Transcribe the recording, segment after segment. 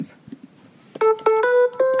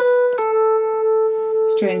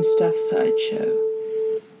Strange Stuff Sideshow.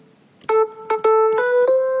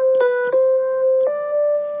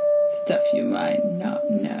 Stuff you might not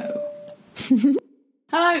know.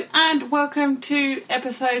 Hello and welcome to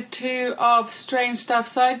episode 2 of Strange Stuff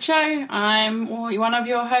Sideshow. I'm one of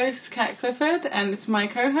your hosts, Kat Clifford, and it's my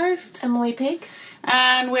co-host, Emily Pig.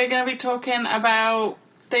 And we're going to be talking about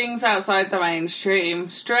things outside the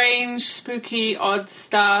mainstream. Strange, spooky, odd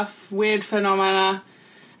stuff, weird phenomena.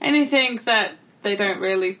 Anything that they don't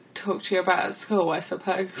really talk to you about at school, I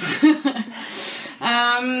suppose.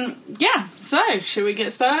 So should we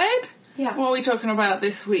get started? Yeah. What are we talking about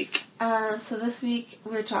this week? So this week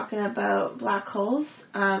we're talking about black holes,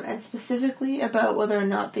 and specifically about whether or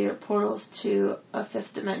not they are portals to a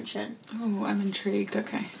fifth dimension. Oh, I'm intrigued.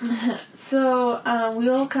 Okay. So we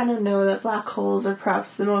all kind of know that black holes are perhaps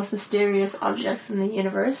the most mysterious objects in the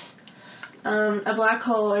universe. A black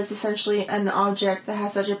hole is essentially an object that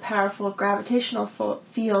has such a powerful gravitational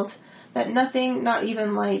field that nothing, not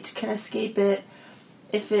even light, can escape it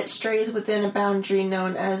if it strays within a boundary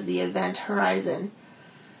known as the event horizon.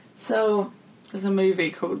 So, there's a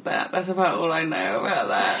movie called that. That's about all I know about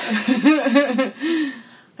that.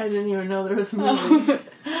 I didn't even know there was a movie.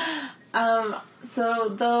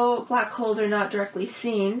 So, though black holes are not directly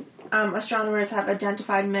seen, astronomers have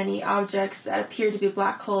identified many objects that appear to be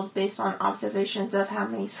black holes based on observations of how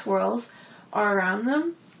many swirls are around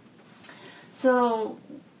them. So,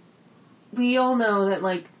 we all know that,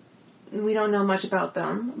 we don't know much about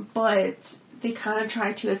them, but they kind of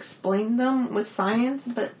try to explain them with science,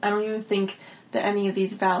 but I don't even think that any of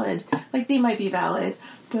these valid. They might be valid,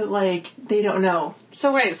 but, they don't know.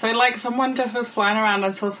 So wait, someone just was flying around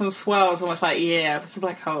and saw some swirls and was like, yeah, that's a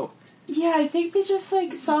black hole. Yeah, I think they just,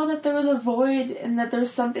 saw that there was a void and that there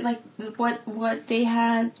was something, what they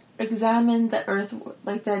had examined that Earth,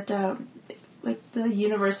 the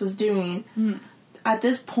universe was doing. At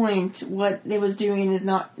this point, what it was doing is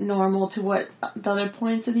not normal to what the other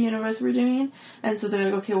points of the universe were doing. And so they're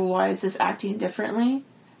like, okay, well, why is this acting differently?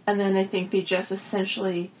 And then I think they just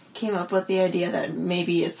essentially came up with the idea that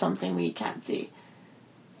maybe it's something we can't see.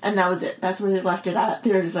 And that was it. That's where they left it at.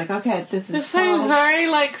 They were just like, okay, this is... This sounds very,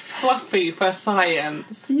 fluffy for science.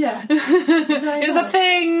 Yeah. It's a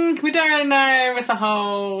thing. We don't really know. It's a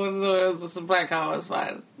hole. It's a black hole. It's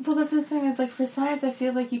fine. Well, that's the thing. Is for science, I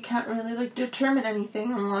feel like you can't really, determine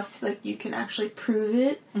anything unless, you can actually prove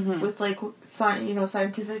it with,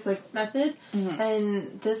 scientific, method.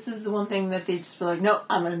 And this is the one thing that they just were like, no,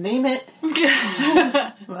 I'm going to name it. I'm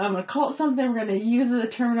going to call it something. We're going to use the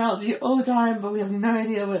terminology all the time, but we have no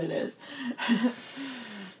idea what it is.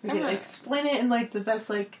 We can explain it in the best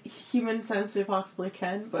human sense we possibly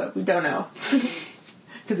can, but we don't know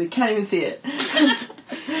because we can't even see it.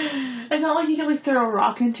 It's not like you can throw a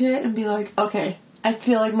rock into it and be like, okay, I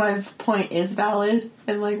feel like my point is valid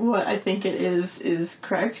and what I think it is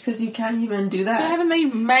correct, because you can't even do that. Why haven't they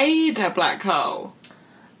made a black hole?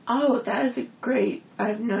 Oh, that is great. I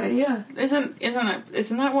have no idea. Isn't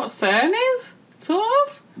that what CERN is? Sort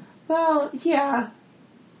of? Well, yeah.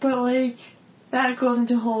 But, that goes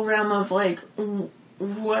into a whole realm of, how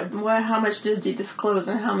much did they disclose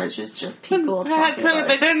and how much is just people talking about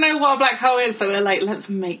They don't know what a black hole is, but they're like, let's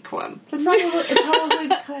make one. It's probably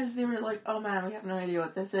because they were like, oh, man, we have no idea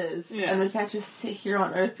what this is. Yeah. And we can't just sit here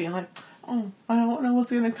on Earth being like, oh, I don't know what's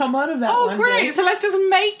going to come out of that one great, day. so let's just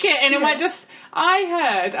make it. And it might just...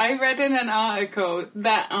 I read in an article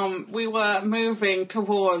that we were moving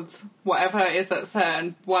towards whatever is at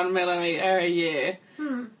CERN, 1 millimeter a year.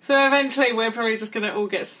 So eventually we're probably just going to all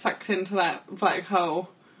get sucked into that black hole.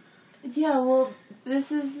 Yeah, well, this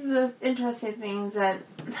is the interesting thing that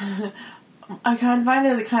I kind of find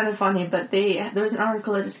it kind of funny, but there was an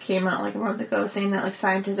article that just came out a month ago saying that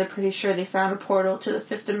scientists are pretty sure they found a portal to the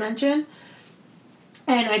fifth dimension,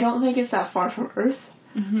 and I don't think it's that far from Earth.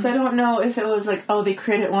 So I don't know if it was they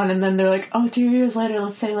created one and then they're like, 2 years later,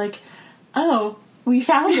 let's say oh, we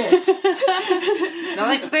found it.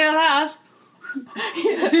 Nothing to do with us.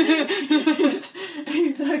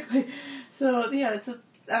 Exactly. So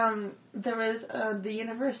there was the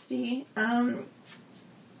university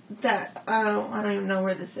that I don't even know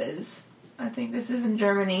where this is. I think this is in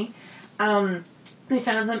Germany. They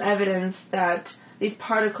found some evidence that these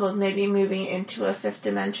particles may be moving into a fifth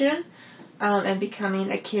dimension and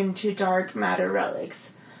becoming akin to dark matter relics.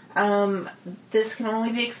 This can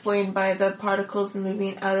only be explained by the particles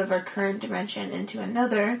moving out of our current dimension into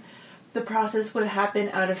another. The process would happen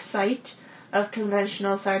out of sight of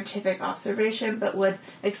conventional scientific observation, but would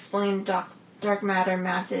explain dark matter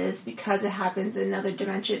masses because it happens in another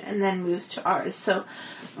dimension and then moves to ours. So,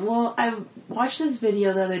 I watched this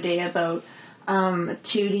video the other day about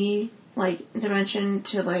 2D like, dimension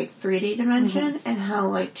to, like, 3D dimension, and how,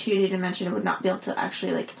 like, 2D dimension would not be able to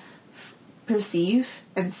actually, like, perceive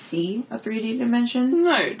and see a 3D dimension.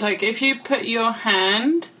 No, like, if you put your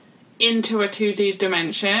hand into a 2D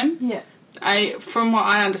dimension, yeah, from what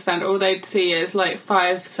I understand, all they'd see is, like,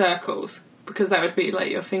 5 circles, because that would be, like,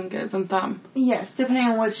 your fingers and thumb. Yes, depending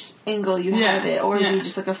on which angle you have it, or is it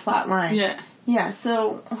just, like, a flat line. Yeah. Yeah,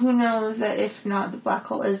 so who knows that if not, the black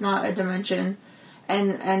hole is not a dimension,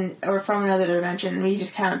 or from another dimension, we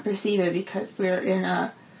just can't perceive it because we're in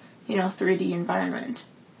a, 3D environment.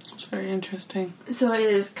 It's very interesting. So it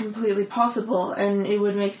is completely possible, and it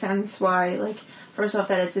would make sense why, like, first off,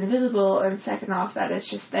 that it's invisible, and second off, that it's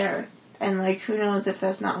just there. And, like, who knows if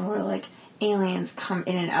that's not where, like, aliens come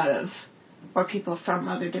in and out of, or people from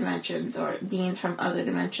other dimensions, or beings from other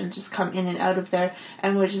dimensions just come in and out of there,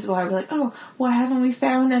 and which is why we're like, oh, why haven't we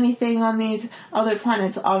found anything on these other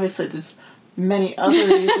planets? Obviously, there's many other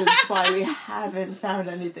reasons why we haven't found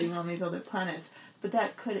anything on these other planets, but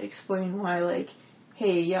that could explain why, like,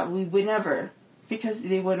 hey, yeah, we would never, because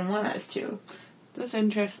they wouldn't want us to. That's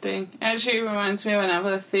interesting. It actually reminds me of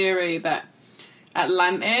another theory that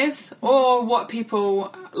Atlantis, or what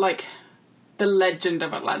people, like, the legend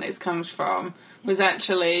of Atlantis comes from, was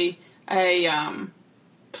actually a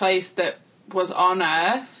place that was on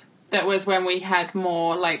Earth, that was when we had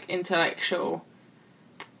more, like, intellectual,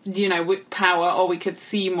 power, or we could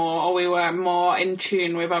see more, or we were more in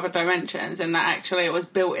tune with other dimensions, and that actually it was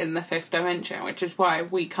built in the 5th dimension, which is why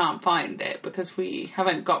we can't find it, because we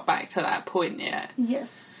haven't got back to that point yet. Yes,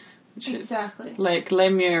 exactly. Like,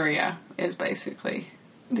 Lemuria is basically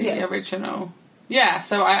the original. Yeah,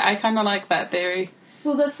 so I kind of like that theory.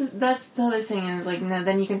 Well, that's the other thing, is, like,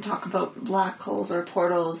 then you can talk about black holes or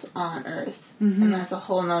portals on Earth, and that's a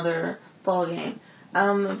whole nother ballgame.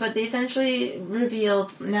 But they essentially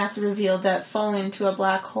NASA revealed that falling into a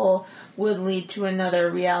black hole would lead to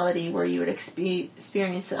another reality where you would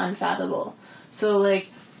experience the unfathomable. So, like,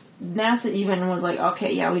 NASA even was like,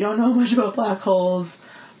 okay, yeah, we don't know much about black holes.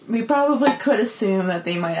 We probably could assume that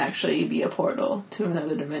they might actually be a portal to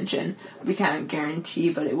another dimension. We can't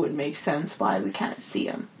guarantee, but it would make sense why we can't see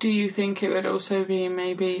them. Do you think it would also be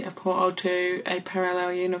maybe a portal to a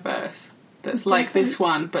parallel universe that's like this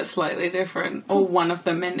one, but slightly different, or one of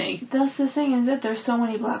the many? That's the thing, is that there's so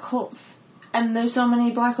many black holes. And there's so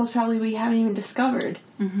many black holes probably we haven't even discovered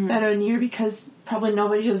that are near, because probably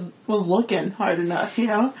nobody just was looking hard enough,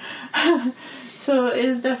 So it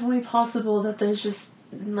is definitely possible that there's just,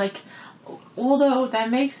 like, although that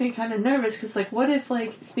makes me kind of nervous, because, like, what if,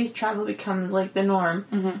 like, space travel becomes, like, the norm,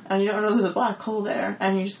 and you don't know there's a black hole there,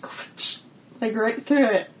 and you just go, like, right through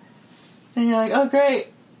it, and you're like, oh, great,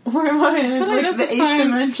 where am I? I feel like the 8th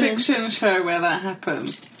dimension. Fiction show where that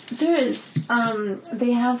happens. There is.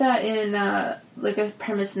 They have that in, like, a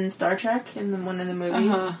premise in Star Trek, in one of the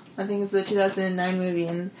movies. I think it's the 2009 movie,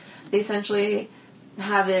 and they essentially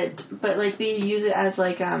have it, but, like, they use it as,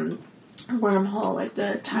 like, wormhole, like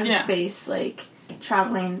the time-space, like,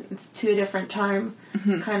 traveling to a different time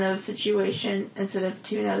kind of situation instead of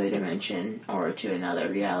to another dimension or to another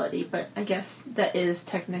reality. But I guess that is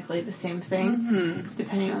technically the same thing,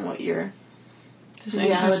 depending on what your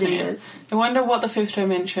reality is. I wonder what the 5th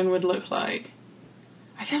dimension would look like.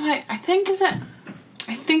 I think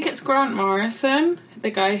it's Grant Morrison,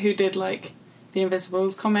 the guy who did, like, the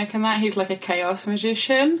Invisibles comic and that. He's like a chaos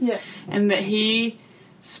magician. Yeah. And that he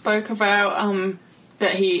spoke about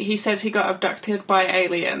that he said he got abducted by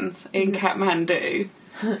aliens in Kathmandu.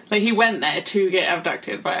 Like, he went there to get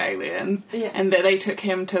abducted by aliens, and that they took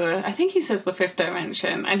him to I think he says the 5th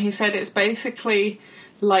dimension, and he said it's basically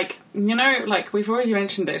like, like, we've already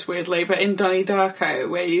mentioned this weirdly, but in Donnie Darko,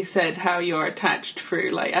 where you said how you're attached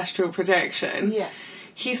through, like, astral projection,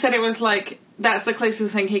 he said it was like, that's the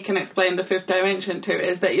closest thing he can explain the 5th dimension to,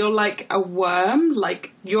 is that you're like a worm, like,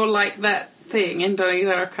 you're like that thing in Donnie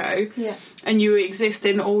Darko, and you exist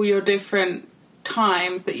in all your different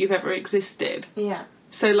times that you've ever existed.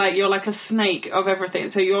 So, like, you're like a snake of everything.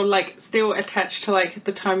 So you're, like, still attached to, like,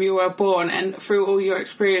 the time you were born and through all your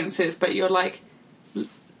experiences, but you're, like,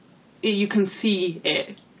 you can see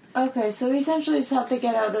it. Okay, so we essentially just have to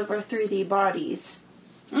get out of our 3D bodies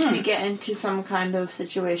to get into some kind of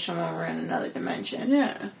situation where we're in another dimension.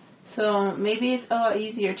 Yeah. So maybe it's a lot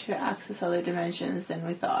easier to access other dimensions than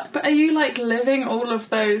we thought. But are you, like, living all of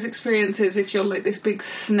those experiences if you're, like, this big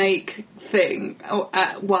snake thing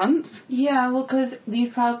at once? Yeah, well, because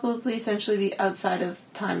you'd probably essentially be outside of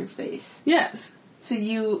time and space. Yes.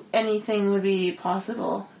 So anything would be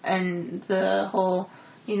possible. And the whole,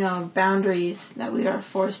 boundaries that we are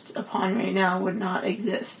forced upon right now would not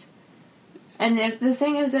exist. And the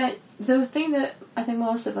thing that I think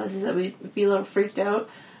most of us is that we'd be a little freaked out,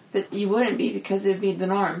 but you wouldn't be because it'd be the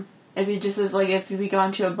norm. It'd be just as like if we got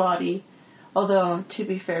into a body. Although, to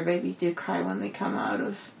be fair, babies do cry when they come out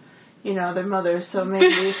of, their mothers, so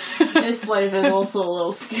maybe this life is also a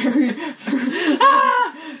little scary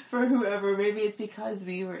for whoever. Maybe it's because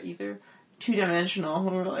we were either two-dimensional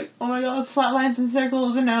and we're like, oh my god, flat lines and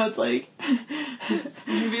circles, and now it's like...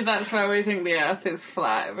 Maybe that's why we think the Earth is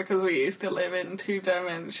flat, because we used to live in 2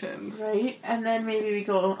 dimensions. Right, and then maybe we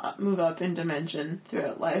move up in dimension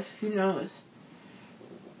throughout life. Who knows?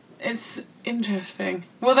 It's interesting.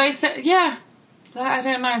 Well, they say, I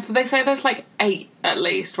don't know. They say there's like 8 at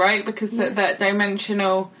least, right? Because the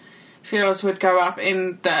dimensional fields would go up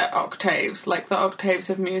in the octaves, like the octaves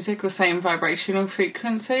of music, the same vibrational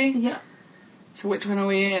frequency. Yeah. So which one are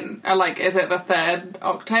we in? Is it the 3rd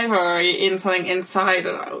octave, or are you in something inside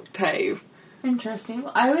an octave? Interesting.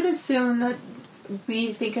 Well, I would assume that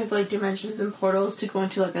we think of like dimensions and portals to go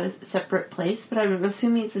into like a separate place, but I'm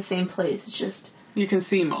assuming it's the same place. It's just... You can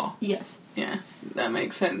see more. Yes. Yeah, that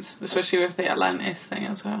makes sense, especially with the Atlantis thing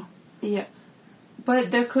as well. Yeah.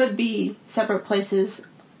 But there could be separate places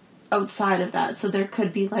outside of that, so there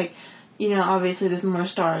could be like, obviously there's more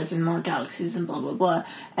stars and more galaxies and blah blah blah,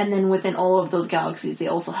 and then within all of those galaxies they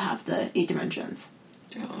also have the 8 dimensions.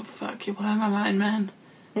 Oh, fuck, you blow my mind, man.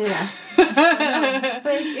 Yeah. No,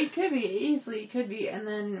 but it could be, easily could be,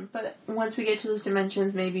 but once we get to those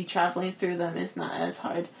dimensions, maybe traveling through them is not as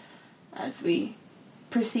hard as we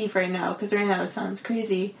perceive right now, because right now it sounds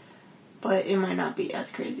crazy, but it might not be as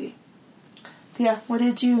crazy. So yeah, what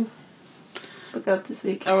did you look up this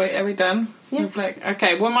week? Oh wait, are we done? Yeah.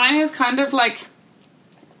 Okay, well mine is kind of like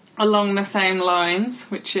along the same lines,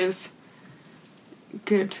 which is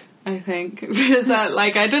good, I think. Because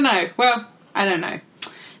I don't know. Well, I don't know.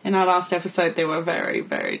 In our last episode they were very,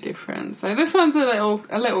 very different. So this one's a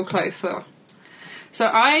little closer. So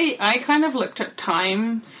I kind of looked at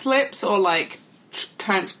time slips, or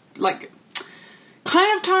kind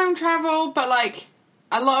of time travel, but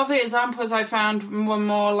a lot of the examples I found were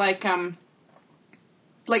more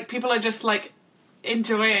people are just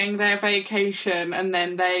enjoying their vacation and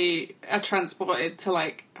then they are transported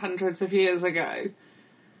to hundreds of years ago.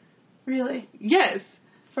 Really? Yes.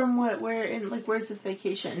 From what? Where? Where's this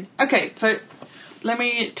vacation? Okay, so let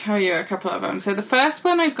me tell you a couple of them. So the first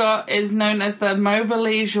one I've got is known as the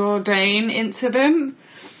Moberly-Jourdain incident.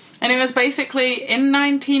 And it was basically in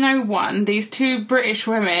 1901, these 2 British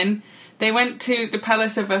women, they went to the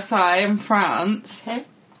Palace of Versailles in France. Okay.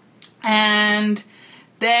 And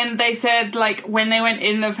then they said, when they went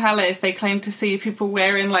in the palace, they claimed to see people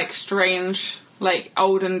wearing, strange,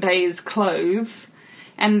 olden days clothes.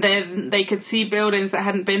 And then they could see buildings that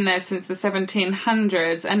hadn't been there since the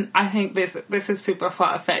 1700s. And I think this is super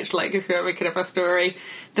far-fetched. If you're making up a story,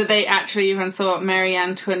 that they actually even saw Marie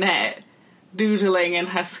Antoinette doodling in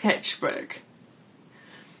her sketchbook.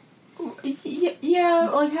 Yeah,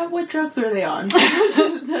 what drugs were they on?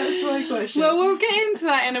 That's my question. Well, we'll get into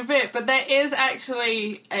that in a bit, but there is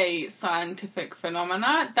actually a scientific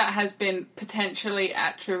phenomena that has been potentially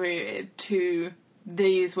attributed to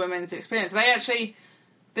these women's experience.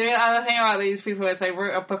 The other thing about these people is they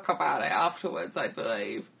wrote a book about it afterwards, I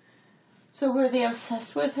believe. So were they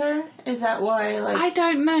obsessed with her? Is that why, I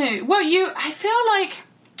don't know. Well, I feel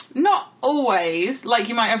not always,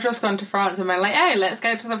 you might have just gone to France and been hey, let's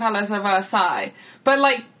go to the Palace of Versailles. But,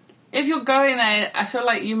 if you're going there, I feel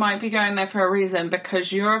you might be going there for a reason,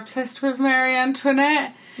 because you're obsessed with Marie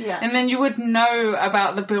Antoinette. Yeah. And then you would know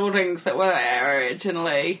about the buildings that were there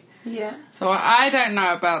originally. Yeah. So I don't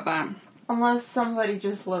know about that. Unless somebody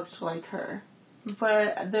just looked like her.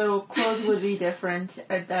 But the clothes would be different.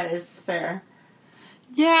 That is fair.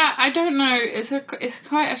 Yeah, I don't know. It's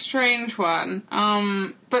quite a strange one.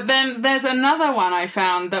 But then there's another one I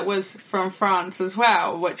found that was from France as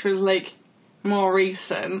well, which was more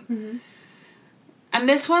recent. Mm-hmm. And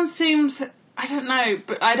this one seems, I don't know,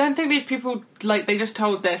 but I don't think these people, they just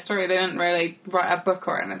told their story. They didn't really write a book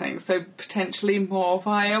or anything, so potentially more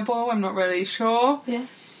viable. I'm not really sure. Yeah.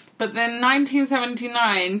 But then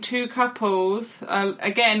 1979, 2 couples,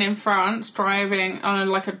 again in France, driving on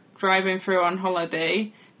driving through on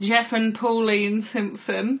holiday, Jeff and Pauline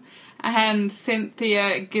Simpson and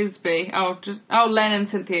Cynthia Gisby. Len and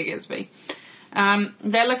Cynthia Gisby.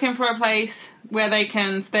 They're looking for a place where they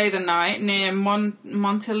can stay the night near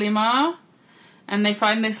Montélimar, and they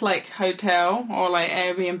find this hotel or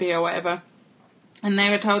Airbnb or whatever, and they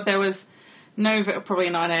were told there was probably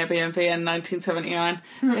not an Airbnb in 1979.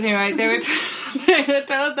 Anyway, they were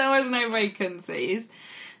told there was no vacancies,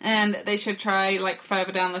 and they should try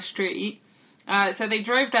further down the street. So they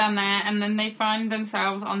drove down there, and then they find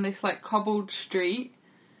themselves on this, like, cobbled street.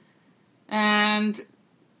 And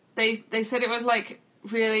they said it was, like,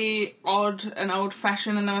 really odd and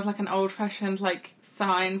old-fashioned, and there was, like, an old-fashioned, like,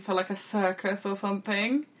 sign for, like, a circus or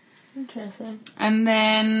something. Interesting. And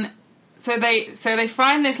then, so they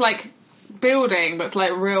find this, like, building that's,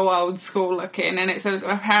 like, real old school looking, and it says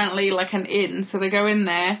apparently, like, an inn. So they go in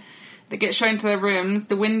there, they get shown to their rooms.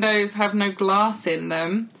 The windows have no glass in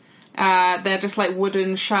them. They're just, like,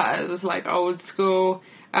 wooden shutters, like, old school.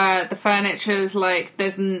 The furniture's, like,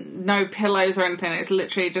 there's no pillows or anything. It's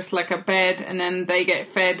literally just, like, a bed, and then they get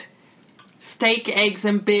fed steak, eggs,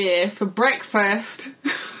 and beer for breakfast.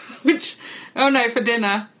 For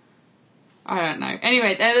dinner. I don't know.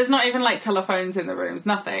 Anyway, there's not even, like, telephones in the rooms,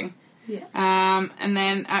 nothing. Yeah. And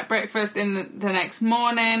then at breakfast in the next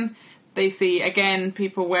morning, they see, again,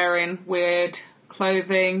 people wearing weird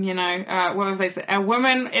clothing, you know. What was they say? A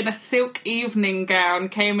woman in a silk evening gown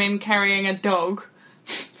came in carrying a dog.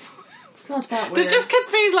 It's not that weird. It just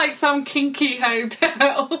could be, like, some kinky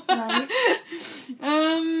hotel. Right.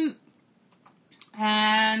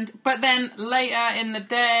 But then later in the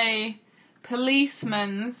day,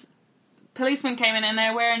 policemen came in, and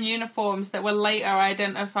they're wearing uniforms that were later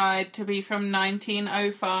identified to be from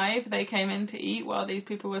 1905. They came in to eat while these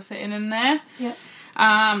people were sitting in there. Yeah.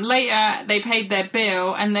 Later, they paid their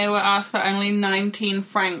bill, and they were asked for only 19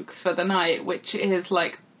 francs for the night, which is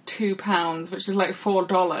like £2, which is like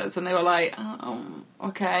 $4. And they were like, oh,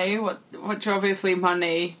 okay, which obviously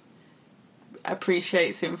money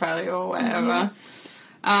appreciates in value or whatever.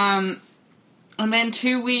 Mm-hmm. And then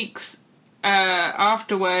 2 weeks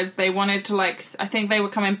afterwards, they wanted to, like, I think they were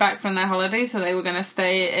coming back from their holiday, so they were going to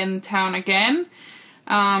stay in town again.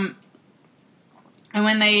 And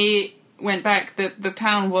when they went back, the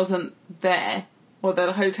town wasn't there, or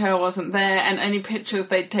the hotel wasn't there, and any pictures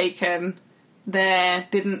they'd taken there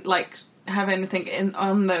didn't, like, have anything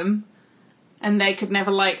on them, and they could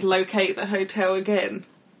never, like, locate the hotel again.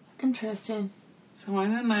 Interesting. So I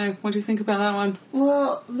don't know. What do you think about that one?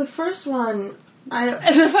 Well, the first one,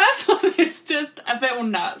 the first one is just a bit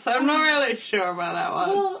nuts, so I'm not really sure about that one.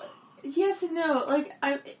 Well, yes and no. Like,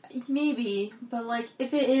 maybe, but, like,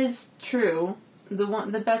 if it is true,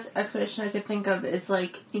 the best explanation I could think of is,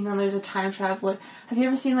 like, you know, there's a time traveler. Have you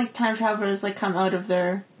ever seen, like, time travelers, like, come out of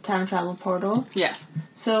their time travel portal? Yes.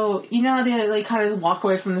 So, you know how they, like, kind of just walk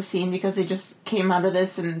away from the scene because they just came out of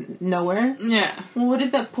this and nowhere? Yeah. Well, what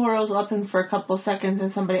if that portal's open for a couple seconds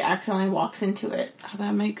and somebody accidentally walks into it? Oh,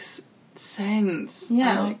 that makes sense.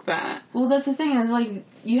 Yeah. I like that. Well, that's the thing, is, like,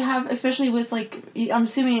 you have, especially with, like, I'm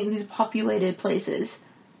assuming these populated places.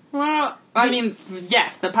 Well, I mean,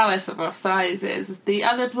 yes, the Palace of Versailles is. The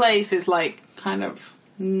other place is, like, kind of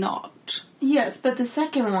not. Yes, but the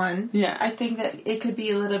second one, yeah, I think that it could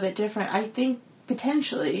be a little bit different. I think,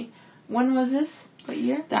 potentially, when was this? What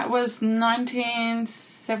year? That was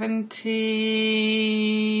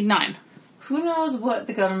 1979. Who knows what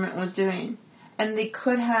the government was doing? And they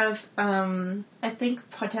could have, I think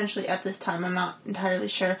potentially at this time, I'm not entirely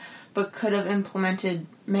sure, but could have implemented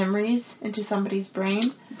memories into somebody's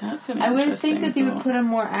brain. That's an I would think that they thought. would put a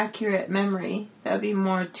more accurate memory that would be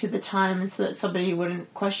more to the time, and so that somebody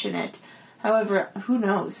wouldn't question it. However, who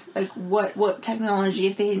knows? Like, what technology,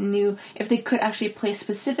 if they could actually place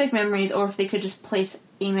specific memories, or if they could just place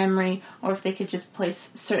a memory, or if they could just place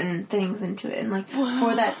certain things into it. And, like,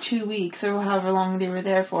 for that 2 weeks, or however long they were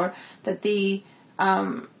there for, that they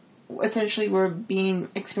essentially were being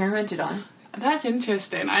experimented on. That's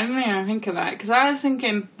interesting. I didn't even think of that, because I was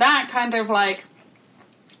thinking that kind of, like,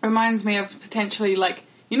 reminds me of potentially, like,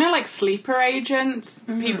 you know, like sleeper agents?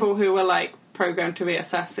 Mm-hmm. People who were, like, programmed to be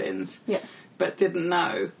assassins. Yes. But didn't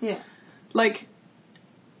know. Yeah. Like,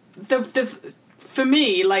 for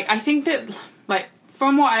me, like, I think that, like,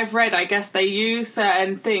 from what I've read, I guess they use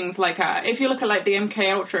certain things, like, if you look at, like, the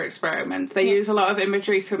MKUltra experiments, they use a lot of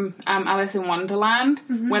imagery from Alice in Wonderland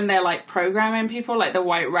when they're, like, programming people, like the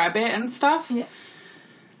White Rabbit and stuff. Yeah.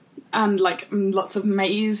 And, like, lots of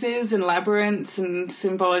mazes and labyrinths and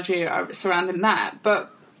symbology surrounding that. But,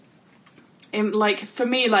 like, for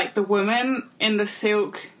me, like, the woman in the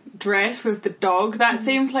silk dress with the dog, that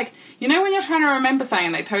seems like, you know, when you're trying to remember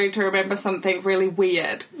something, they tell you to remember something really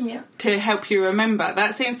weird to help you remember.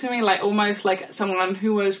 That seems to me like almost like someone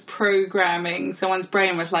who was programming someone's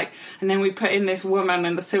brain, was like, and then we put in this woman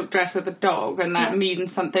in the silk dress with a dog, and that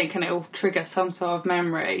means something, and it will trigger some sort of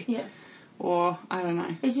memory. Yes. Or, I don't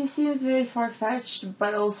know. It just seems very far-fetched,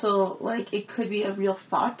 but also, like, it could be a real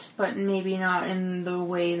thought, but maybe not in the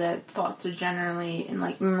way that thoughts are generally, in,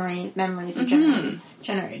 like, memories are generally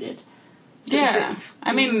generated. Yeah.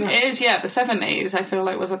 I mean, it is, the 70s, I feel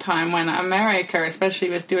like, was a time when America especially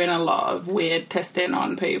was doing a lot of weird testing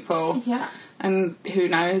on people. Yeah. And who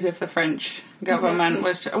knows if the French government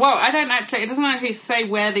was... Well, I don't actually... It doesn't actually say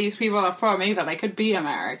where these people are from either. They could be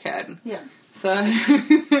American. Yeah. So...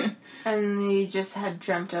 And they just had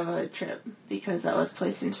dreamt of a trip because that was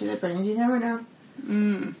placed into their brains. You never know.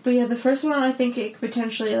 Mm. But yeah, the first one, I think it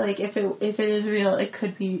potentially, like, if it is real, it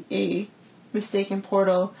could be a mistaken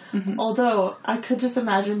portal. Mm-hmm. Although, I could just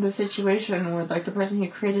imagine the situation where, like, the person who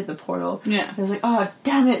created the portal was like, oh,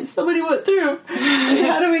 damn it, somebody went through. Like,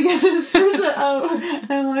 how do we get this person out?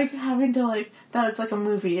 And, like, having to, like, that's like a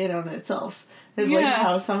movie in on itself. It's like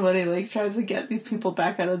how somebody, like, tries to get these people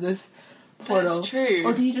back out of this portal. That's true.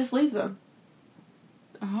 Or do you just leave them?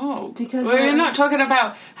 Oh. Because we're not talking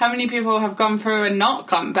about how many people have gone through and not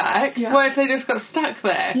come back. Yeah. What if they just got stuck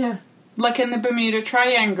there? Yeah. Like in the Bermuda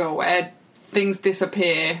Triangle where things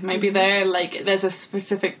disappear. Maybe there's a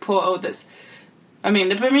specific portal that's... I mean,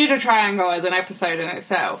 the Bermuda Triangle is an episode in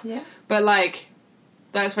itself. Yeah. But, like,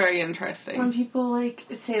 that's very interesting. When people, like,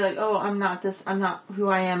 say, like, oh, I'm not who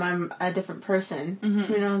I am, I'm a different person.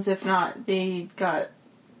 Mm-hmm. Who knows if not they got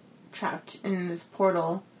trapped in this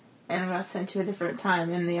portal and got sent to a different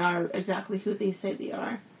time and they are exactly who they say they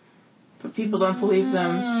are. But people don't believe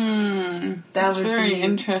them. That's would very be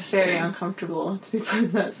interesting. very uncomfortable to be put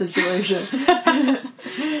in that situation.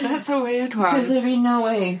 That's a weird one. Because there'd be no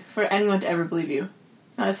way for anyone to ever believe you.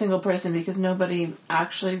 Not a single person, because nobody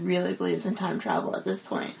actually really believes in time travel at this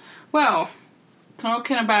point. Well,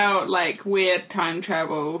 talking about, like, weird time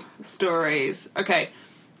travel stories. Okay,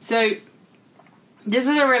 so this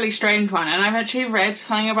is a really strange one, and I've actually read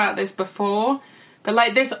something about this before, but,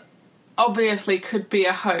 like, this obviously could be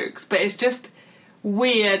a hoax, but it's just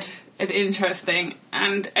weird and interesting,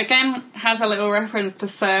 and again has a little reference to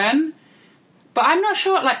CERN, but I'm not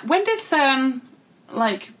sure, like, when did CERN,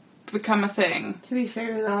 like, become a thing? To be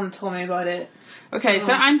fair, no one told me about it. Okay,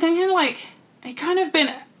 so I'm thinking, like, it kind of been,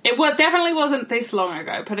 definitely wasn't this long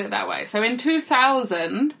ago, put it that way. So in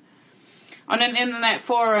 2000, on an internet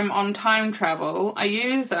forum on time travel, a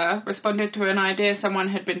user responded to an idea someone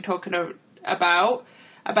had been talking about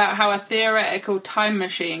how a theoretical time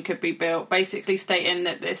machine could be built, basically stating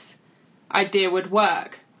that this idea would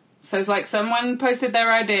work. So it's like someone posted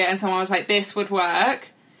their idea and someone was like, this would work,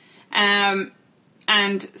 and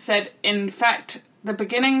said, in fact, the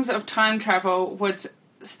beginnings of time travel would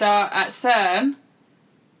start at CERN,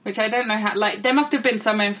 which I don't know how, like, there must have been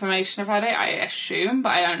some information about it, I assume, but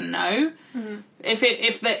I don't know. Mm-hmm.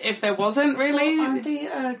 If there wasn't really... Well, aren't they,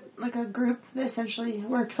 like, a group that essentially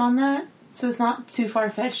works on that? So it's not too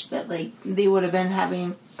far-fetched that, like, they would have been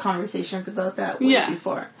having conversations about that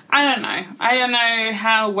before. I don't know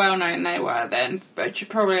how well-known they were then, but you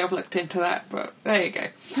probably have looked into that, but there you go.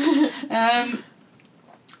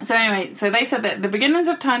 So anyway, so they said that the beginnings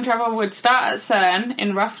of time travel would start at CERN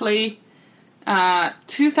in roughly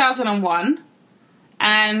 2001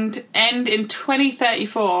 and end in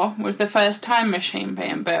 2034 with the first time machine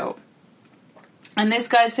being built. And this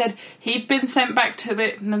guy said he'd been sent back to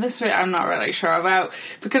the... Now, this bit I'm not really sure about,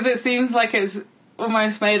 because it seems like it's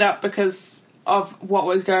almost made up because of what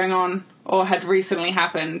was going on or had recently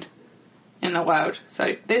happened in the world.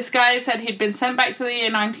 So this guy said he'd been sent back to the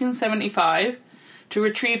year 1975 to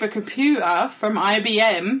retrieve a computer from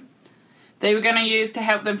IBM they were going to use to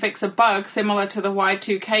help them fix a bug similar to the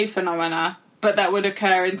Y2K phenomena, but that would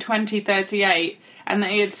occur in 2038, and that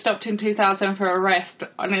he had stopped in 2000 for a rest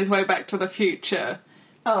on his way back to the future.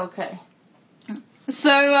 Oh, okay. So,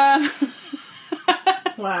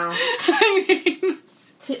 wow. I mean...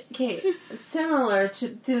 Okay, similar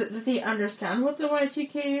to... Did they understand what the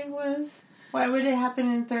Y2K was? Why would it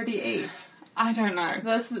happen in 38? I don't know.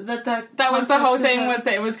 That was the whole thing, was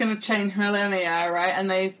that it was going to change millennia, right? And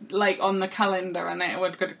they, like, on the calendar, and it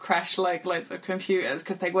would going to crash, like, loads of computers,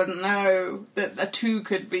 because they wouldn't know that a 2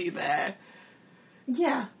 could be there.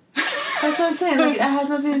 Yeah. That's what I'm saying. Like, it has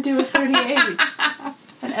nothing to do with 38.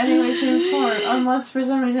 In any way, shape, or form. Unless, for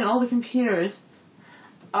some reason, all the computers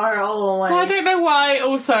are all, like... Well, I don't know why,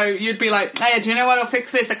 also, you'd be like, hey, do you know what'll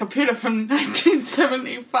fix this? A computer from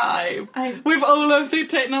 1975. With all of the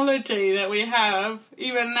technology that we have,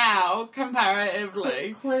 even now,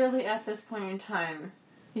 comparatively. Clearly, at this point in time,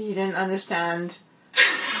 you didn't understand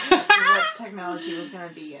what technology was going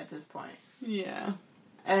to be at this point. Yeah.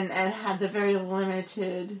 And had the very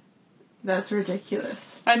limited... That's ridiculous.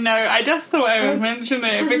 I know, I just thought I would mention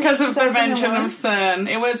it because of the mention of CERN.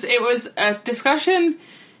 It was a discussion...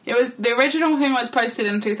 It was, the original thing was posted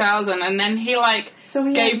in 2000, and then he, like, so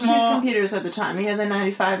we gave had two more... computers at the time. We had the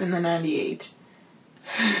 95 and the 98.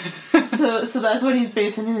 So that's what he's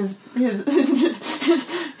basing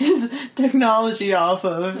his technology off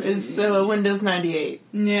of, is the Windows 98.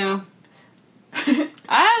 Yeah. I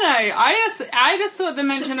don't know. I just thought the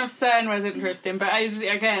mention of CERN was interesting, but I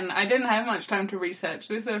didn't have much time to research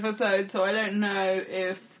this episode, so I don't know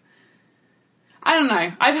if... I don't know.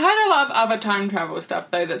 I've heard a lot of other time travel stuff,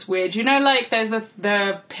 though, that's weird. You know, like, there's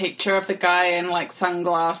the picture of the guy in, like,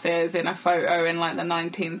 sunglasses in a photo in, like, the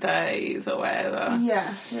 1930s or whatever.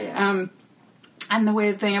 Yeah. And the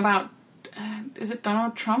weird thing about... is it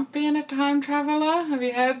Donald Trump being a time traveler? Have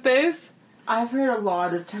you heard this? I've heard a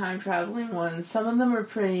lot of time traveling ones. Some of them are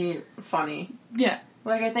pretty funny. Yeah.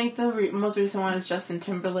 Like, I think the most recent one is Justin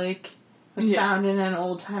Timberlake was found in an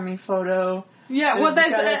old-timey photo. Yeah, well,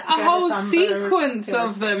 there's a whole sequence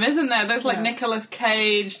of them, isn't there? There's, like, Nicolas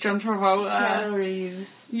Cage, John Travolta. Keanu Reeves.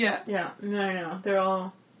 Yeah. Yeah, I know. They're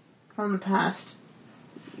all from the past.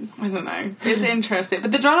 I don't know. It's interesting.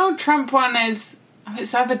 But the Donald Trump one is...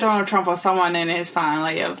 It's either Donald Trump or someone in his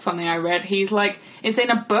family or something I read. He's, like... It's in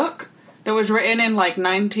a book that was written in, like,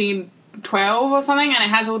 1912 or something, and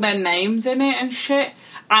it has all their names in it and shit.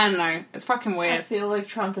 I don't know. It's fucking weird. I feel like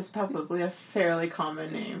Trump is probably a fairly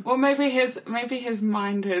common name. Well, maybe his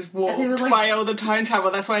mind has walked by all the time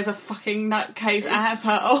travel. That's why he's a fucking nutcase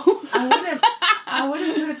asshole. I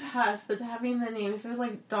wouldn't put it past, but having the name, if it was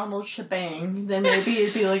like Donald Shebang, then maybe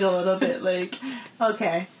it'd be like a little bit like,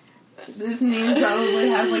 okay, this name probably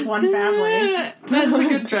has like one family. That's a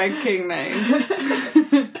good drag king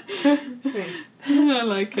name. I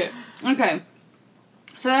like it. Okay.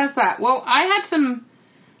 So that's that. Well, I had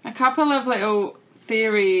a couple of little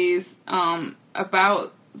theories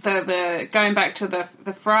about the going back to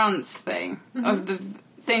the France thing, of the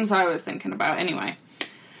things I was thinking about anyway.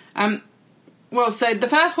 Well, so the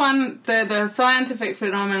first one, the scientific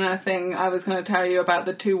phenomena thing, I was going to tell you about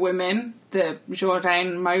the two women, the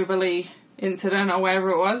Jourdain Moberly incident or whatever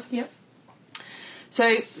it was. Yep. So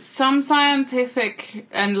some scientific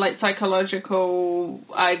and like psychological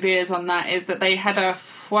ideas on that is that they had a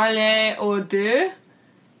foyer aux deux.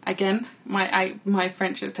 Again, my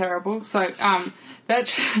French is terrible, so that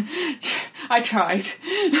I tried.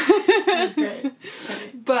 That's great.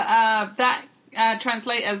 But that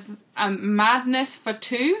translates as madness for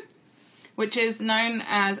two, which is known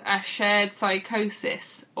as a shared psychosis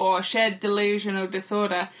or shared delusional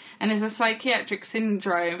disorder, and is a psychiatric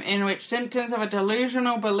syndrome in which symptoms of a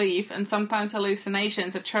delusional belief and sometimes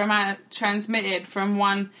hallucinations are transmitted from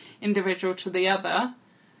one individual to the other.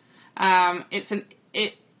 It's an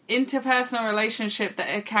interpersonal relationship that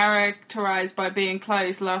are characterized by being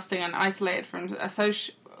close, lasting, and isolated from a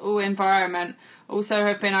social environment. Also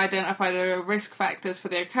have been identified as risk factors for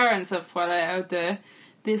the occurrence of foyer aux deux.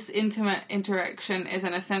 This intimate interaction is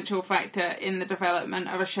an essential factor in the development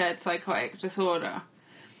of a shared psychotic disorder.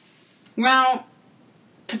 Now,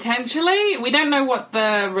 potentially, we don't know what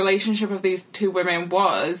the relationship of these two women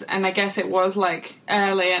was, and I guess it was like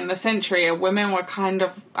early in the century, women were kind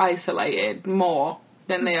of isolated more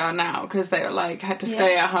than they are now, because they were like had to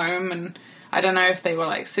stay at home, and I don't know if they were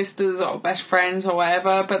like sisters or best friends or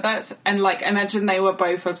whatever, but imagine they were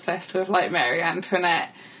both obsessed with like Marie Antoinette.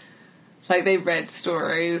 Like, they read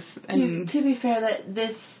stories. And to be fair, that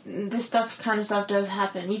this kind of stuff does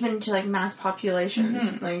happen, even to, like, mass populations.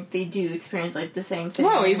 Mm-hmm. Like, they do experience, like, the same thing.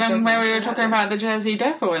 Well, even when we were talking about the Jersey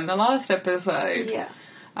Devil in the last episode. Yeah.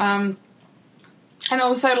 And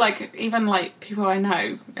also, like, even, like, people I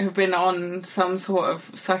know have been on some sort of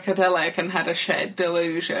psychedelic and had a shared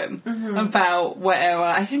delusion about whatever.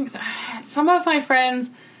 I think some of my friends...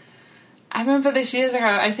 I remember this years ago,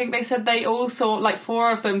 I think they said they all saw, like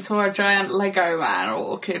 4 of them saw a giant Lego man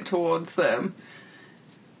walking towards them.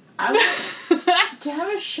 To have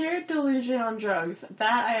a shared delusion on drugs, that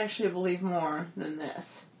I actually believe more than this.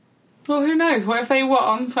 Well, who knows? What if they were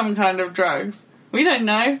on some kind of drugs? We don't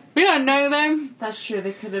know. We don't know them. That's true.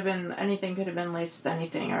 They could have been, anything could have been laced with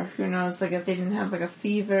anything, or who knows, like if they didn't have like a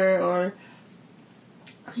fever, or,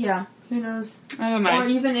 yeah. Who knows? I don't know. Or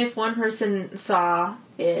even if one person saw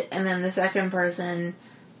it and then the second person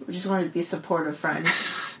just wanted to be a supportive friend.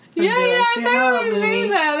 Yeah, I know what you mean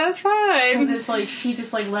there. That's fine. Because it's like she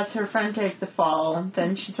just like lets her friend take the fall,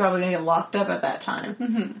 then she's probably going to get locked up at that time.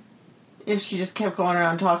 Mm-hmm. If she just kept going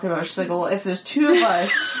around talking about it, she's like, well, if there's 2 of us,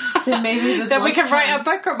 then maybe then we can write a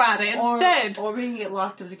book about it instead. Or we can get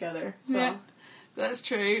locked up together. So. Yeah, that's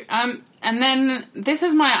true. And then this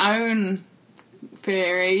is my own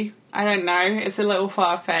theory. I don't know, it's a little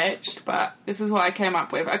far-fetched, but this is what I came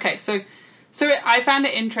up with. Okay, so I found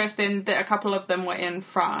it interesting that a couple of them were in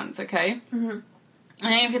France, okay? Mm-hmm.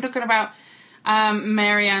 And if you're talking about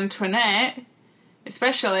Marie Antoinette,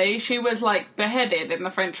 especially, she was, like, beheaded in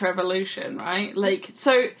the French Revolution, right? Like,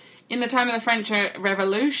 so in the time of the French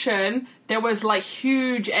Revolution, there was, like,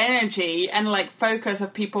 huge energy and, like, focus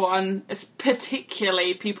of people on,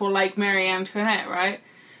 particularly people like Marie Antoinette, right?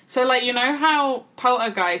 So, like, you know how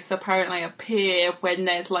poltergeists apparently appear when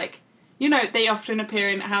there's, like, you know, they often appear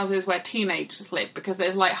in houses where teenagers live because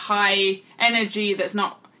there's, like, high energy that's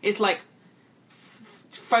not, it's, like,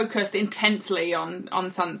 focused intensely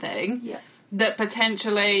on something. Yeah. That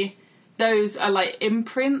potentially those are, like,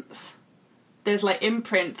 imprints. There's, like,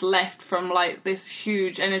 imprints left from, like, this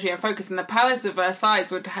huge energy and focus. And the Palace of Versailles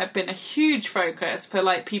would have been a huge focus for,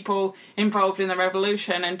 like, people involved in the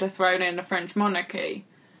revolution and dethroning the French monarchy.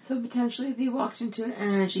 So potentially they walked into an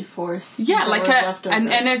energy force. Yeah, like an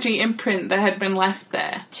energy imprint that had been left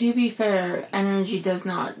there. To be fair, energy does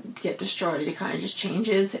not get destroyed. It kind of just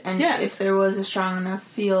changes. And yes. If there was a strong enough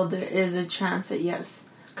field, there is a chance that, yes.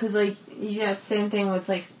 Because, like, yeah, same thing with,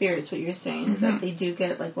 like, spirits, what you're saying, is that they do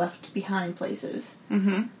get, like, left behind places.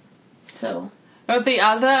 Mm-hmm. So. Oh, the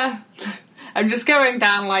other... I'm just going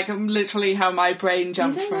down, like, literally how my brain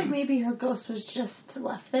jumps from... Do you think, like, maybe her ghost was just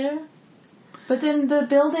left there? But then the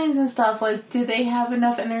buildings and stuff, like, do they have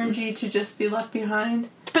enough energy to just be left behind?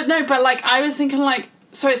 But no, but, like, I was thinking, like,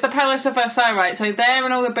 so it's the Palace of Versailles, right? So there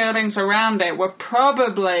and all the buildings around it were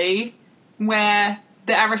probably where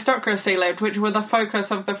the aristocracy lived, which were the focus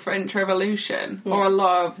of the French Revolution, or a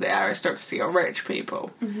lot of the aristocracy or rich people.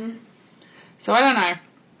 Mm-hmm. So I don't know.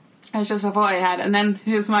 It's just a thought I had, and then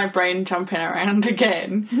here's my brain jumping around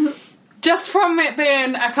again. Just from it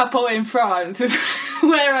being a couple in France is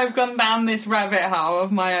where I've gone down this rabbit hole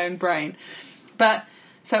of my own brain. But,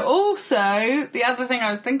 so also, the other thing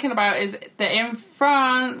I was thinking about is that in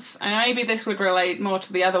France, and maybe this would relate more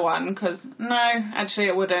to the other one, because, no, actually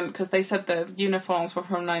it wouldn't, because they said the uniforms were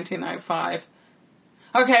from 1905.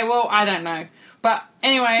 Okay, well, I don't know. But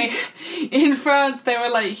anyway, in France there were,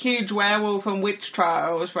 like, huge werewolf and witch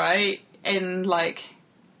trials, right? In, like,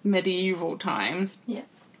 medieval times. Yeah.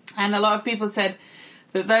 And a lot of people said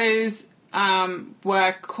that those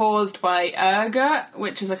were caused by ergot,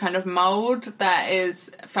 which is a kind of mold that is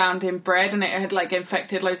found in bread, and it had, like,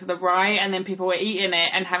 infected loads of the rye, and then people were eating it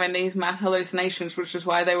and having these mass hallucinations, which is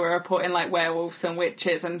why they were reporting, like, werewolves and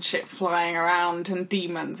witches and shit flying around and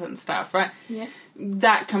demons and stuff, right? Yeah.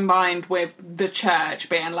 That combined with the church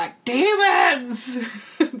being like, demons!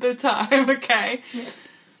 at the time, okay? Yeah.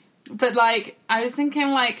 But, like, I was thinking,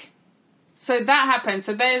 like, so that happened.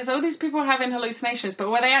 So there's all these people having hallucinations, but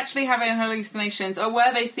were they actually having hallucinations, or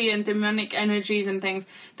were they seeing demonic energies and things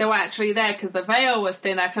that were actually there because the veil was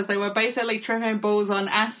thinner, because they were basically tripping balls on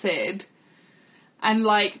acid, and,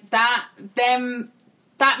 like, that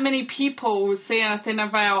many people seeing a thinner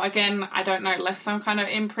veil, again, I don't know, left some kind of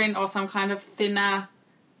imprint or some kind of thinner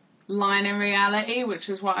line in reality, which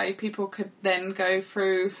is why people could then go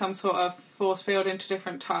through some sort of force field into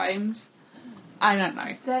different times. I don't know.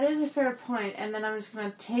 That is a fair point, and then I'm just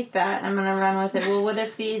going to take that and I'm going to run with it. Well, what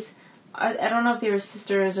if these, I don't know if they were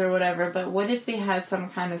sisters or whatever, but what if they had some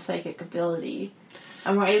kind of psychic ability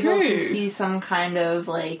and were able to see some kind of,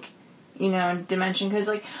 like, you know, dimension? Because,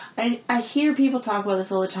 like, I hear people talk about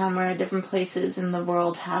this all the time, where different places in the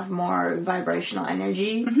world have more vibrational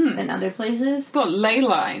energy than other places. Well, ley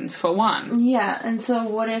lines, for one. Yeah, and so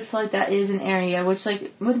what if, like, that is an area, which,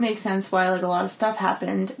 like, would make sense why, like, a lot of stuff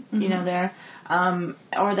happened, you know, there.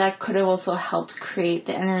 Or that could have also helped create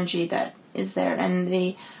the energy that is there. And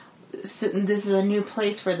this is a new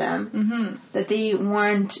place for them. That they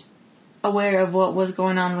weren't aware of what was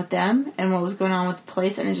going on with them and what was going on with the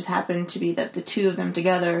place, and it just happened to be that the two of them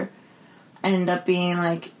together ended up being,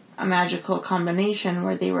 like, a magical combination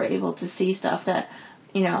where they were able to see stuff that,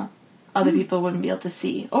 you know, other people wouldn't be able to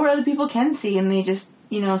see. Or other people can see, and they just,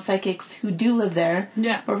 you know, psychics who do live there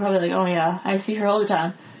were probably like, oh yeah, I see her all the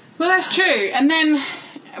time. Well, that's true. And then,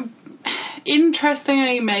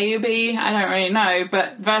 interestingly, maybe, I don't really know,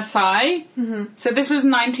 but Versailles, so this was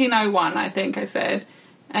 1901, I think I said.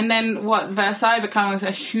 And then Versailles becomes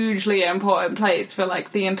a hugely important place for,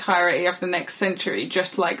 like, the entirety of the next century,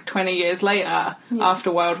 just, like, 20 years later,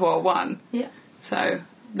 after World War One. Yeah. So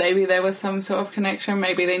maybe there was some sort of connection.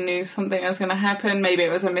 Maybe they knew something was going to happen. Maybe it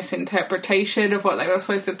was a misinterpretation of what they were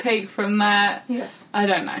supposed to take from that. Yes. I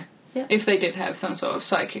don't know. Yeah. If they did have some sort of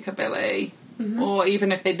psychic ability, or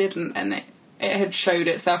even if they didn't, and it had showed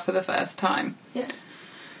itself for the first time. Yes.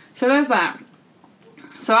 So there's that.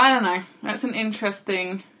 So I don't know. That's an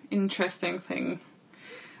interesting thing.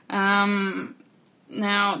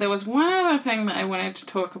 Now, there was one other thing that I wanted to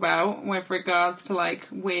talk about with regards to, like,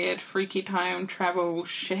 weird, freaky time travel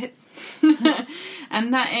shit.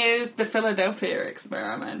 And that is the Philadelphia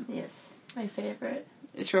experiment. Yes. My favorite.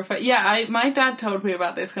 It's your favorite? Yeah, my dad told me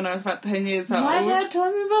about this when I was about 10 years old. My dad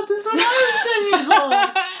told me about this when I was 10 years old.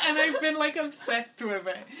 And I've been, like, obsessed with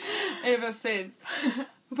it ever since.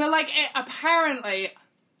 But, like, apparently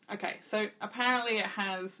it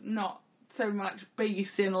has not so much base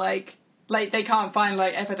in, like, they can't find,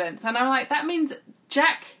 like, evidence. And I'm like, that means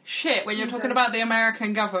jack shit when you're talking about the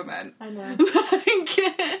American government. I know.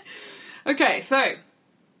 Okay, so,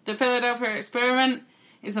 the Philadelphia experiment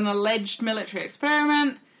is an alleged military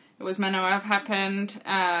experiment. It was meant to have happened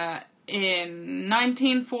in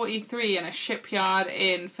 1943 in a shipyard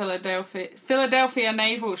in Philadelphia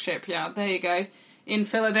Naval Shipyard. There you go. In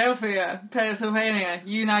Philadelphia, Pennsylvania,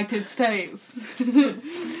 United States.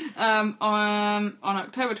 On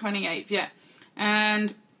October 28th, yeah.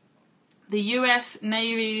 And the U.S.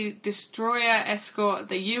 Navy destroyer escort,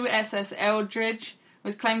 the USS Eldridge,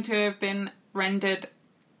 was claimed to have been rendered,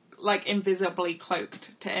 like, invisibly cloaked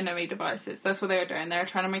to enemy devices. That's what they were doing. They were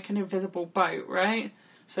trying to make an invisible boat, right?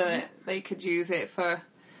 So that they could use it for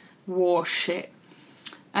war shit.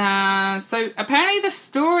 So apparently the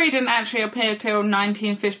story didn't actually appear till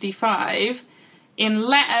 1955 in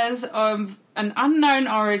letters of an unknown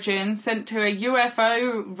origin sent to a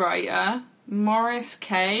UFO writer, Morris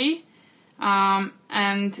K.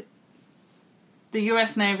 And the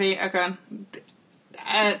US Navy, again,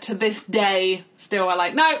 to this day, still are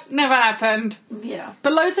like, no, never happened. Yeah.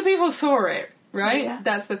 But loads of people saw it, right? Yeah.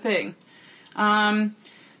 That's the thing.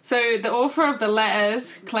 So the author of the letters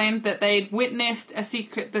claimed that they'd witnessed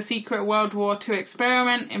the secret World War II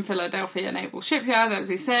experiment in Philadelphia Naval Shipyard, as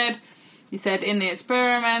he said. He said in the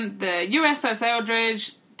experiment, the USS Eldridge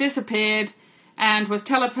disappeared and was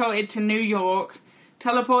teleported to New York,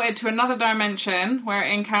 teleported to another dimension where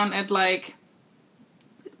it encountered, like,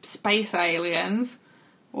 space aliens,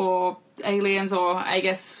 or I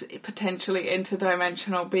guess potentially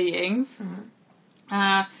interdimensional beings.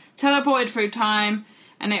 Mm-hmm. Teleported through time,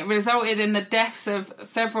 and it resulted in the deaths of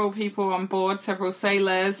several people on board, several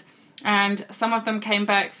sailors, and some of them came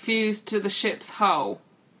back fused to the ship's hull.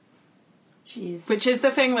 Jeez. Which is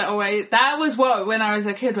the thing that was what, when I was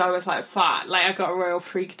a kid, I was like, fuck, like, I got real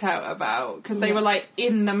freaked out about, because they were, like,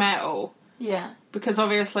 in the metal. Yeah. Because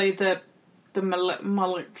obviously the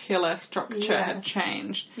molecular structure had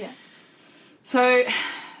changed. Yeah. So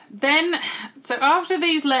after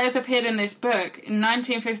these letters appeared in this book, in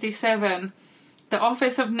 1957, the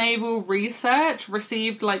Office of Naval Research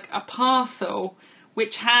received, like, a parcel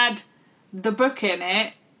which had the book in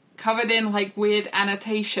it, covered in, like, weird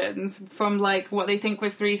annotations from, like, what they think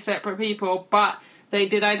was 3 separate people, but they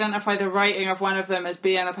did identify the writing of one of them as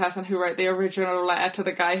being the person who wrote the original letter to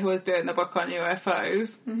the guy who was doing the book on UFOs.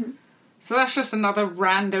 Mm-hmm. So that's just another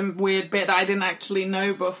random weird bit that I didn't actually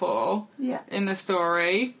know before in the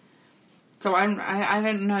story. So I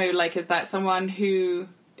don't know, like, is that someone who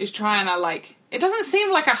is trying to, like... It doesn't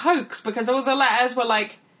seem like a hoax, because all the letters were,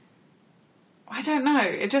 like... I don't know.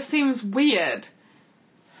 It just seems weird.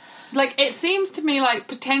 Like, it seems to me like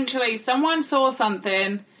potentially someone saw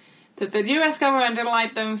something that the US government didn't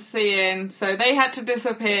like them seeing, so they had to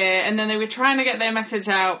disappear, and then they were trying to get their message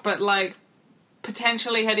out, but, like,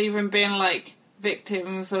 potentially had even been, like,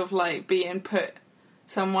 victims of, like, being put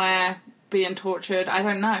somewhere, being tortured. I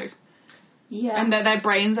don't know. Yeah. And that their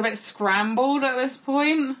brains a bit scrambled at this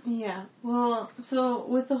point. Yeah. Well, so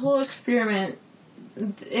with the whole experiment,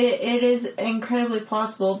 it is incredibly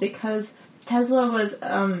possible because Tesla was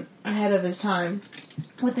ahead of his time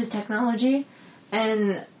with his technology,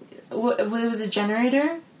 and it was a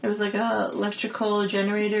generator. It was like a electrical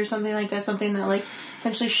generator or something like that, something that, like,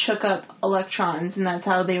 essentially shook up electrons, and that's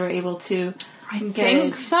how they were able to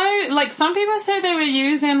think so. Like, some people say they were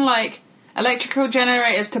using, like, electrical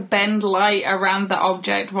generators to bend light around the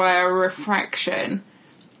object via refraction,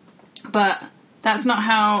 but that's not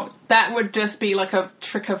how... That would just be, like, a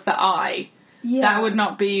trick of the eye. Yeah. That would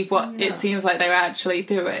not be what it seems like they were actually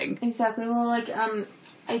doing. Exactly. Well, like,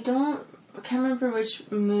 I can't remember which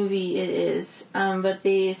movie it is, but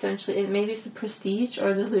they essentially, maybe it's The Prestige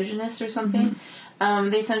or The Illusionist or something.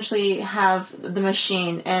 Mm-hmm. They essentially have the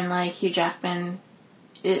machine, and, like, Hugh Jackman,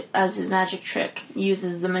 as his magic trick,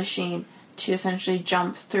 uses the machine to essentially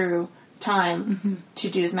jump through time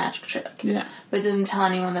to do his magic trick. Yeah. But doesn't tell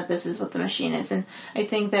anyone that this is what the machine is. And I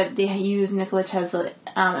think that they use Nikola Tesla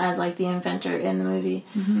as, like, the inventor in the movie.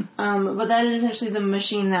 Mm-hmm. But that is essentially the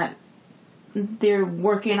machine that they're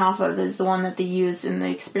working off of, is the one that they use in the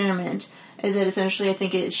experiment. Is that essentially, I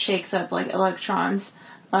think it shakes up, like, electrons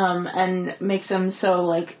and makes them so,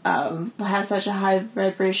 like, have such a high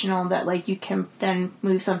vibrational that, like, you can then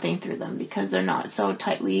move something through them because they're not so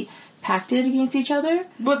tightly pacted against each other.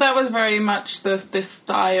 Well, that was very much the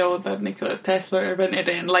style that Nikola Tesla invented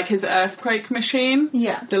in, like his earthquake machine.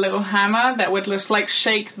 Yeah. The little hammer that would just, like,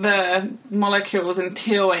 shake the molecules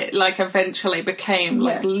until it, like, eventually became,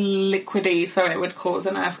 like, liquidy so it would cause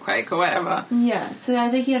an earthquake or whatever. Yeah, so I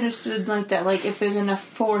think he understood, like, that, like, if there's enough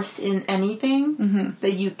force in anything,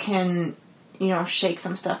 that you can, you know, shake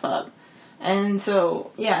some stuff up. And so,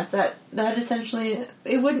 yeah, that essentially,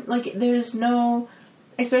 it wouldn't, like, there's no...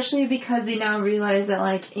 Especially because they now realize that,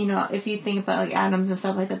 like, you know, if you think about, like, atoms and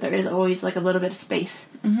stuff like that, there is always, like, a little bit of space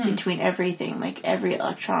between everything, like, every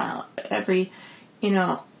electron, every, you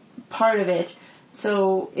know, part of it.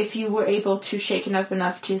 So if you were able to shake it up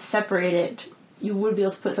enough to separate it, you would be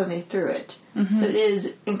able to put something through it. So it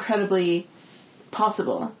is incredibly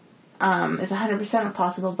possible. It's 100%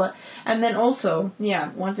 possible, but, and then also,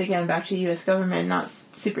 yeah, once again, back to the U.S. government, not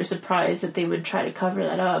super surprised that they would try to cover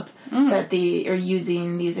that up, that they are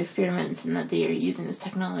using these experiments and that they are using this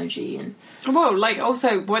technology. And well, like,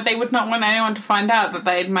 also, what they would not want anyone to find out that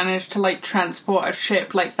they had managed to, like, transport a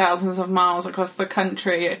ship, like, thousands of miles across the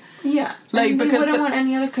country. Yeah, like, and they because wouldn't want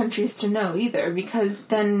any other countries to know either, because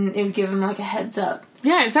then it would give them, like, a heads up.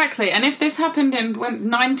 Yeah, exactly. And if this happened in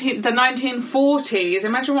the 1940s,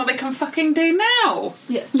 imagine what they can fucking do now.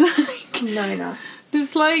 Yes. Like, No.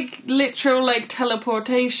 It's like literal, like,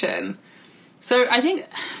 teleportation. So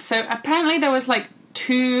apparently there was, like,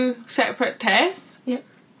 2 separate tests. Yep.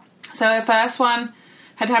 So the first one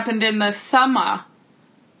had happened in the summer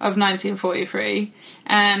of 1943,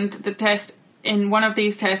 and the test, in one of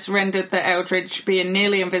these tests, rendered the Eldridge being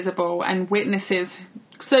nearly invisible, and witnesses...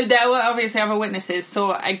 So there were obviously other witnesses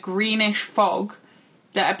saw a greenish fog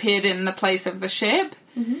that appeared in the place of the ship.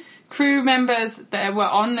 Crew members that were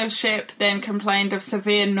on the ship then complained of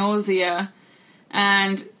severe nausea.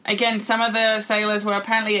 And again, some of the sailors were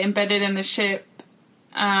apparently embedded in the ship,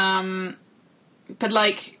 but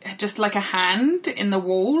like, just like a hand in the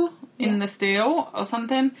wall, in the steel or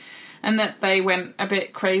something. And that they went a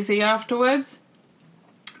bit crazy afterwards.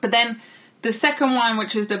 But then... the second one,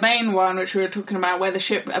 which is the main one, which we were talking about, where the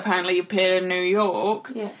ship apparently appeared in New York,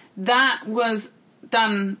 that was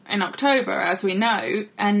done in October, as we know,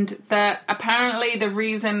 and that apparently the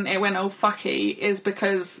reason it went all fucky is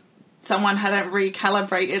because someone hadn't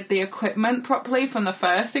recalibrated the equipment properly from the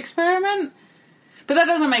first experiment. But that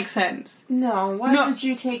doesn't make sense. No, why would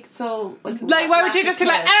you take so... Like, why would you just be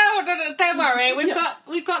like, oh, don't worry,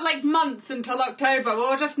 we've got, like, months until October,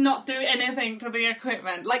 we'll just not do anything to the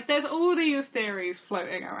equipment. Like, there's all these theories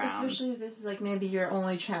floating around. Especially if this is, like, maybe your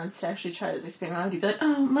only chance to actually try this experiment. You'd be like,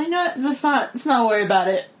 oh, let's not worry about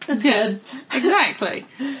it. It's good. Exactly.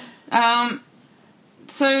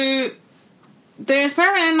 So, the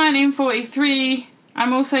experiment in 1943,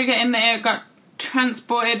 I'm also getting that it got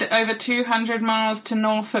transported over 200 miles to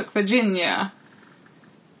Norfolk, Virginia,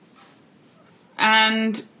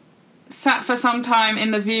 and sat for some time in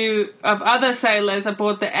the view of other sailors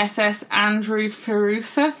aboard the SS Andrew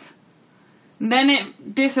Forsyth. Then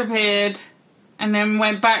it disappeared and then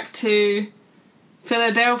went back to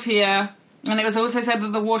Philadelphia, and it was also said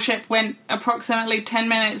that the warship went approximately 10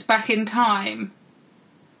 minutes back in time.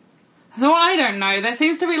 So I don't know, there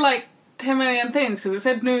seems to be like 10 million things, because it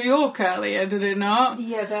said New York earlier, did it not?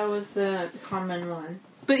 Yeah, that was the common one.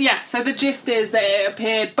 But yeah, so the gist is that it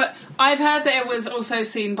appeared, but I've heard that it was also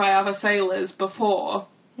seen by other sailors before,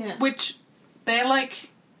 which they're like,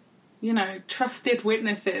 you know, trusted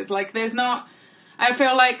witnesses. Like, there's not, I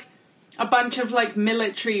feel like a bunch of, like,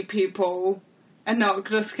 military people are not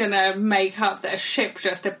just gonna make up that a ship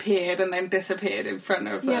just appeared and then disappeared in front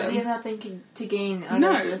of them. Yeah, they have nothing to gain out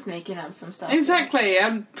of just making up some stuff. Exactly,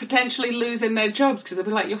 and potentially losing their jobs because they'll be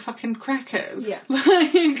like, you're fucking crackers. Yeah.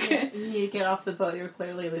 You need to get off the boat, you're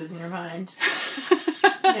clearly losing your mind.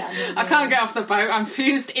 I can't get off the boat, I'm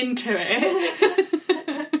fused into it.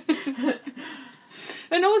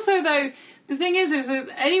 And also, though, the thing is that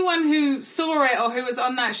anyone who saw it or who was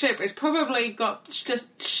on that ship is probably got just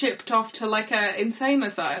shipped off to, like, a insane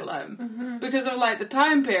asylum because of, like, the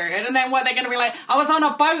time period. And then what, they're going to be like, I was on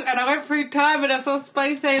a boat and I went through time and I saw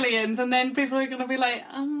space aliens. And then people are going to be like,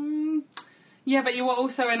 yeah, but you were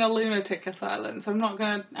also in a lunatic asylum, so I'm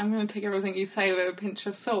going to take everything you say with a pinch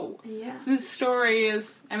of salt. Yeah. So this story is,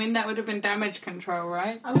 I mean, that would have been damage control,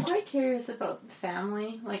 right? I'm quite curious about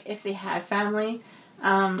family, like, if they had family.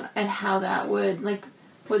 And how that would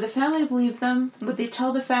the family believe them? Would they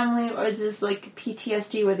tell the family, or is this, like,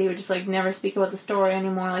 PTSD where they would just, like, never speak about the story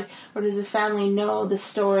anymore? Like, or does this family know the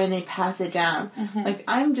story and they pass it down? Like,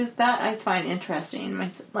 that I find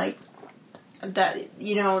interesting. Like, that,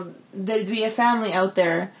 you know, there'd be a family out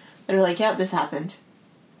there that are like, yeah, this happened.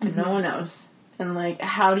 And no one knows. and, like,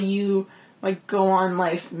 how do you, like, go on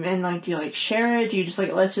life, and, like, do you, like, share it? Do you just,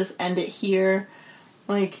 like, let's just end it here?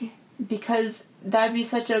 Like, because that'd be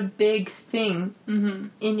such a big thing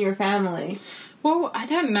in your family. Well, I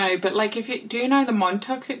don't know, but, like, do you know the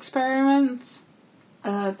Montauk experiments?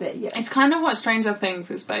 But yeah. It's kind of what Stranger Things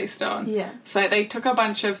is based on. Yeah. So they took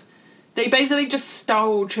they basically just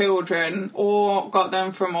stole children or got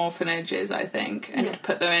them from orphanages, I think, and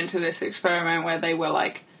put them into this experiment where they were,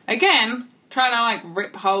 like, again, trying to, like,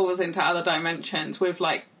 rip holes into other dimensions with,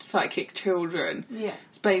 like, psychic children. Yeah.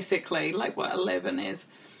 It's basically, like, what 11 is.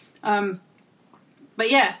 But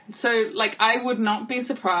yeah, so, like, I would not be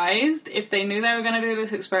surprised if they knew they were going to do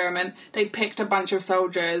this experiment, they picked a bunch of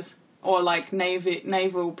soldiers or, like,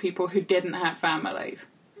 naval people who didn't have families.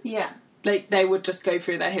 Yeah. Like, they would just go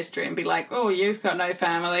through their history and be like, oh, you've got no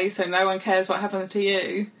family, so no one cares what happens to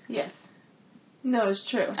you. Yes. No, it's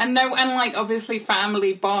true. And like, obviously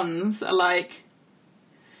family bonds are like,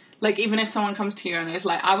 even if someone comes to you and is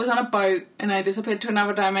like, I was on a boat and I disappeared to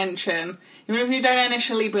another dimension, even if you don't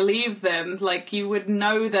initially believe them, like, you would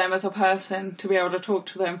know them as a person to be able to talk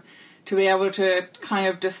to them, to be able to kind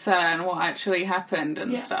of discern what actually happened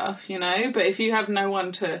and stuff, you know? But if you have no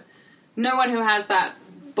one who has that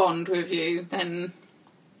bond with you, then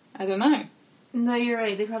I don't know. No, you're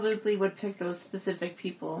right. They probably would pick those specific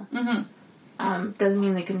people. Mm-hmm. Doesn't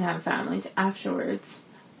mean they couldn't have families afterwards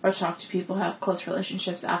or talk to people, have close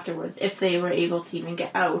relationships afterwards, if they were able to even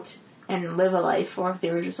get out and live a life, or if they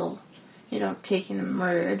were just, you know, taken and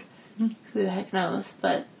murdered. Mm-hmm. Who the heck knows?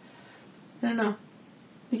 But I don't know.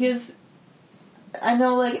 Because I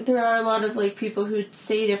know, like, there are a lot of, like, people who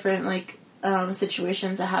say different, like,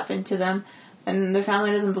 situations that happen to them, and their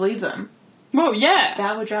family doesn't believe them. Well, yeah.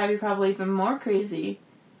 That would drive you probably even more crazy.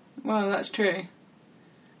 Well, that's true.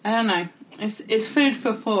 I don't know. It's food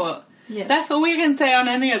for thought. Yeah. That's all we can say on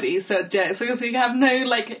any of these subjects, because we have no,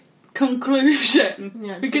 like, conclusion.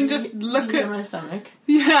 Yeah, we can just look at my stomach.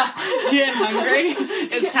 Yeah, getting hungry.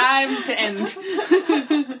 It's time to end.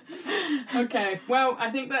 Okay, well,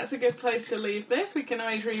 I think that's a good place to leave this. We can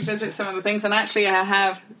always revisit some of the things, and actually I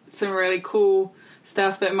have some really cool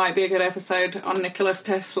stuff that might be a good episode on Nikola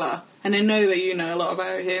Tesla, and I know that you know a lot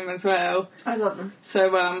about him as well. I love him. So,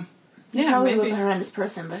 He's yeah, probably maybe a horrendous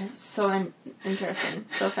person, but it's so interesting,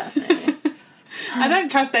 so fascinating. I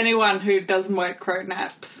don't trust anyone who does micro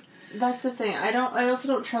naps. That's the thing. I also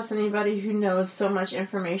don't trust anybody who knows so much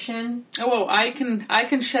information. Oh, well, I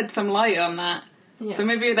can shed some light on that. Yeah. So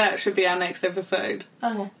maybe that should be our next episode.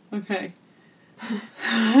 Okay.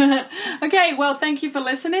 Okay, well, thank you for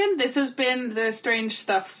listening. This has been the Strange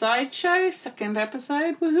Stuff Sideshow, second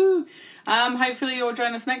episode. Woohoo! Hopefully you'll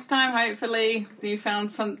join us next time. Hopefully you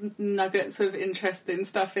found some nuggets of interesting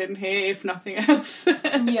stuff in here, if nothing else.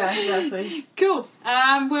 Yeah, exactly. Cool.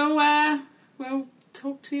 We'll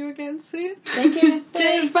talk to you again soon. Thank you.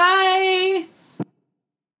 Cheers, bye!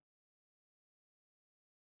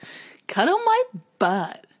 Cuddle my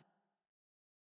butt.